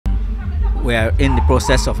We are in the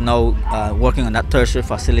process of now working on that tertiary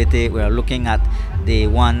facility. We are looking at the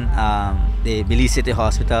Belize City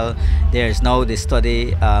Hospital. There is now the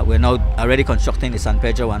study. We're now already constructing the San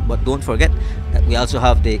Pedro one, but don't forget that we also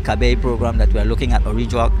have the Cayo program that we are looking at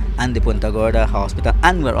Orijuac and the Punta Gorda Hospital,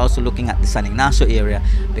 and we're also looking at the San Ignacio area,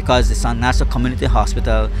 because the San Ignacio Community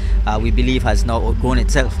Hospital we believe has now outgrown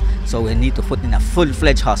itself. So we need to put in a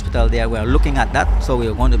full-fledged hospital there. We are looking at that, so we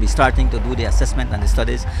are going to be starting to do the assessment and the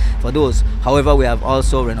studies for those. However, we have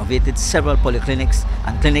also renovated several polyclinics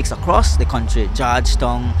and clinics across the country.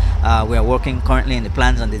 Georgetown, we are working currently in the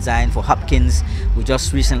plans and design for Hopkins. We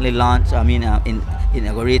just recently launched,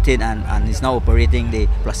 inaugurated and is now operating the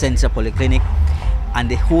Placentia Polyclinic. And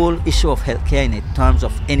the whole issue of healthcare in terms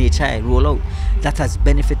of NHI rollout, that has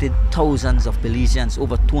benefited thousands of Belizeans,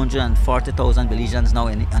 over 240,000 Belizeans now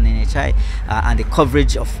on NHI, and the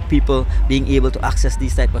coverage of people being able to access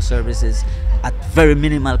these type of services at very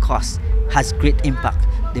minimal cost has great impact.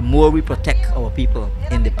 The more we protect our people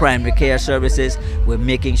in the primary care services, we're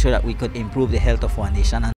making sure that we could improve the health of our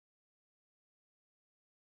nation.